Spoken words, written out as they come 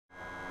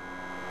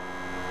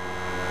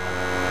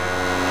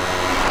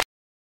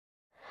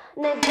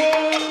Hi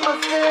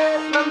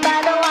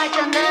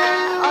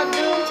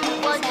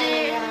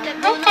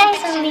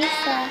guys, I'm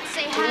Lisa.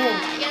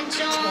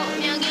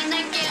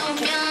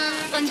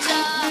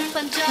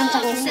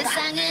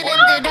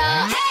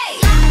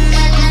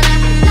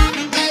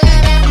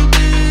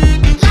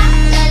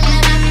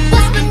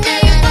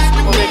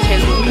 오늘 제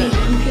룩은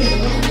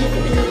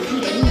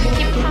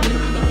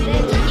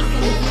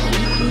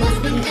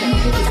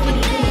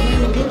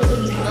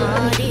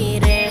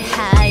머리를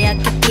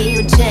하얗게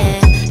피운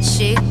채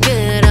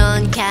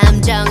시끄러운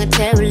감정을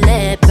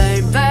태울래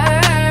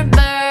벌벌벌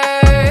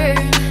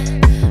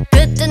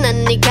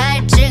그때는 네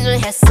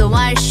갈증을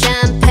해소할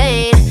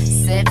샴페인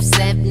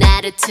셉셉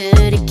나를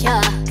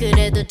들이켜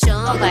그래도 좀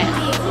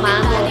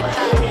마음이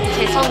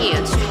제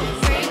성이에요.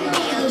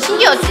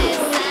 신기하지?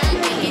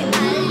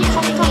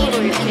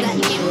 성성으로 이렇게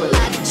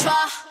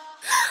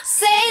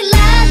Say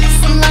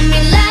Lalisa, love me,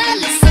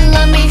 Lalisa,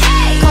 love me.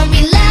 Call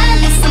me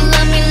Lalisa,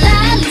 love me,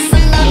 Lalisa,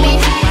 love me.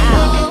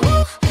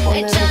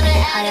 오늘 되게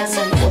다양한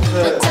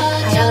옷을,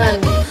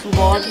 다양한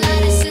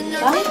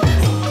머리와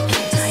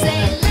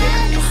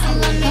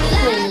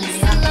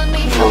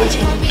너무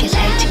재밌게 잘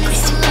찍고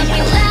있습니다,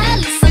 여러분.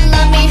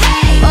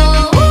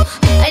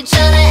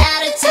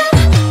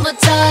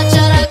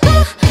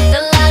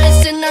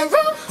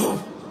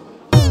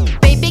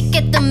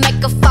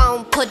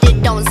 Put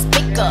it on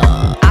speaker.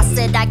 I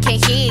said I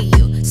can't hear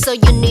you, so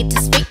you need to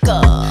speak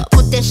up.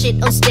 Put that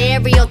shit on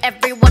stereo.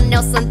 Everyone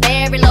else on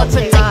very low.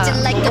 Protect it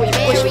like a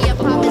barrier.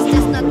 Promise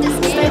there's nothing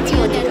scary.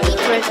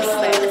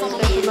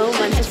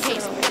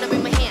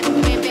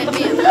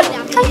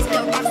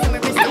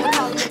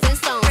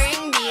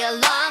 Ring the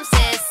alarm.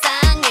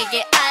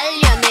 세상에게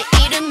알려 내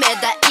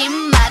이름에다 입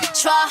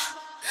맞춰.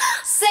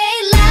 Say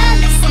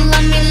Lalisa,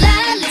 love me,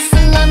 Lalisa,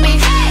 love me.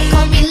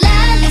 Call me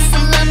Lalisa,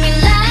 love me,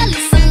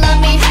 Lalisa, love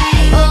me.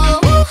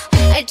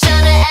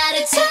 알잖아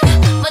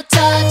attitude부터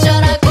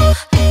어쩌라고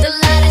the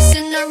lightest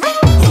in the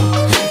room.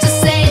 Just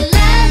say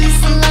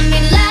Lalisa, love me,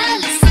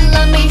 Lalisa,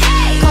 love me.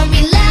 Call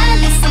me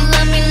Lalisa,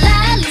 love me,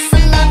 Lalisa,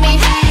 love me.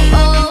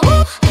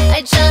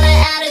 알잖아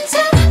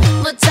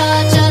attitude부터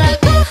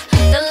어쩌라고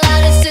the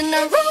lightest in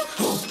the room.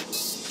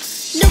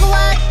 누구와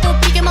또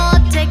비교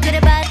못해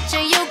그래봤자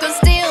you can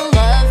still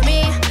love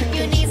me.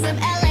 You need some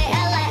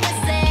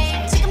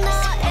LALISA. 지금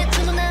너의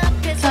두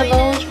눈앞에서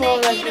너무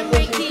좋아가지고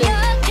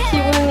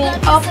기분이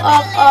업.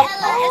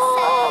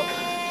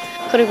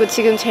 그리고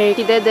지금 제일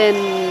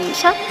기대된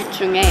샷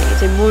중에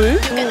이제 물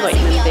쓰는 거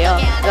있는데요.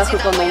 제가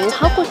그거 너무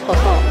하고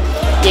싶어서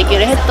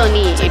얘기를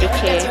했더니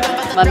이렇게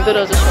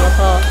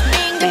만들어주셔서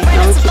네,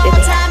 너무 기대돼요.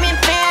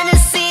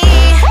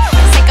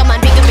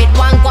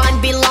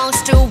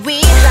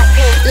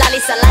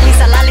 Lalisa,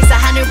 Lalisa, Lalisa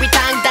하늘이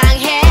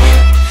당당해.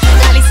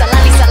 Lalisa,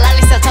 Lalisa,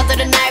 Lalisa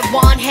저들은 날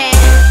원해.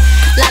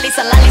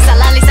 Lalisa, Lalisa,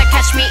 Lalisa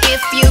catch me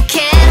if you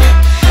can.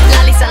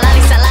 Lalisa,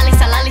 Lalisa,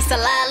 Lalisa, Lalisa,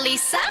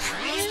 Lalisa.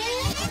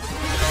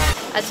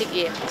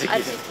 아직이에요.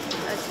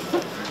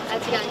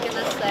 아직 안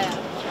끝났어요.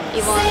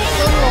 이번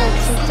솔로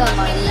진짜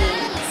많이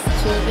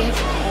준비했고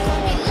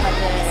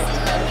다들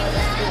잘했고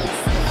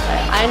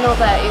I know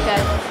that you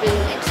guys have been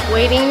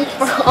waiting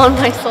on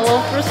my solo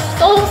for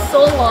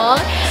so long.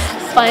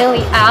 It's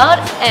finally out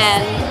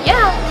and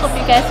yeah, hope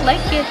you guys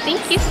like it.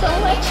 Thank you so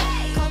much.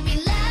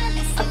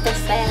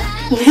 어땠어요?